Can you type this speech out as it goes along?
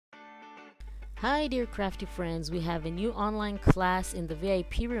Hi dear crafty friends, we have a new online class in the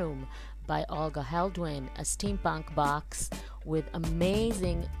VIP room by Olga Haldwin, a steampunk box with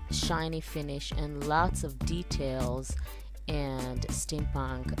amazing shiny finish and lots of details and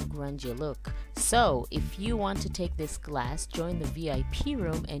steampunk grungy look. So if you want to take this class, join the VIP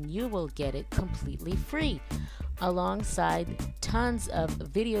room and you will get it completely free, alongside tons of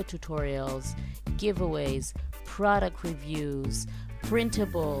video tutorials, giveaways, product reviews,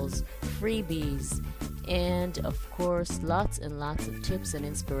 printables, freebies, and of course lots and lots of tips and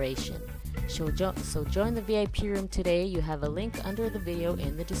inspiration. So join the VIP room today. You have a link under the video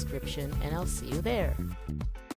in the description, and I'll see you there.